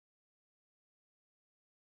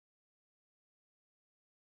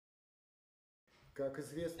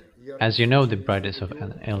As you know, the brightness of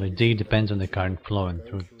an LED depends on the current flowing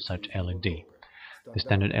through such LED. The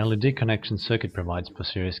standard LED connection circuit provides for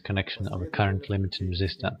series connection of a current limiting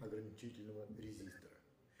resistor.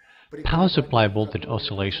 Power supply voltage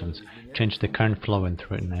oscillations change the current flowing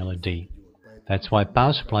through an LED. That's why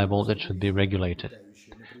power supply voltage should be regulated.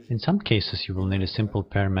 In some cases you will need a simple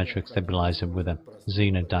parametric stabilizer with a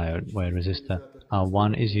zener diode, where resistor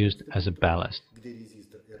R1 is used as a ballast.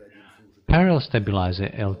 Parallel stabilizer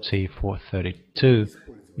LT432,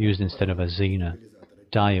 used instead of a zener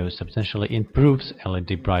diode, substantially improves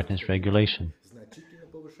LED brightness regulation.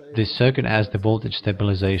 This circuit has the voltage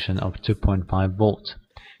stabilization of 2.5 volts.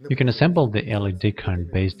 You can assemble the LED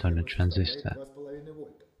current based on a transistor.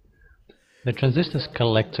 The transistor's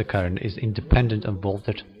collector current is independent of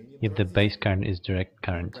voltage if the base current is direct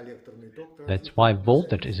current. That's why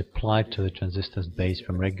voltage is applied to the transistor's base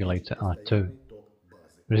from regulator R2.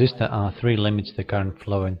 Resistor R3 limits the current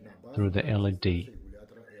flowing through the LED.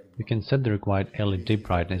 You can set the required LED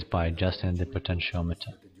brightness by adjusting the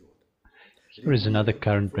potentiometer. Here is another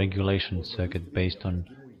current regulation circuit based on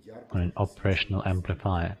an operational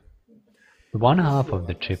amplifier. The one half of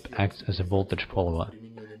the chip acts as a voltage follower,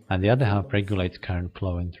 and the other half regulates current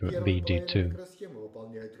flowing through VD2.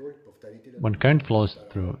 When current flows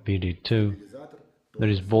through VD2, there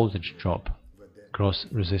is voltage drop across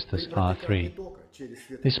resistors R3.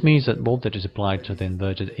 This means that voltage is applied to the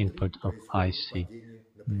inverted input of IC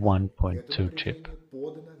 1.2 chip.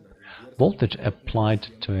 Voltage applied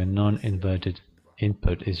to a non-inverted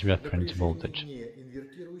input is reference voltage.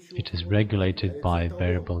 It is regulated by a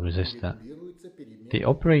variable resistor. The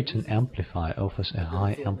operating amplifier offers a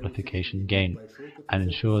high amplification gain and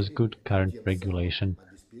ensures good current regulation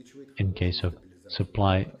in case of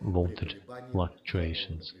supply voltage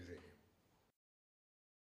fluctuations.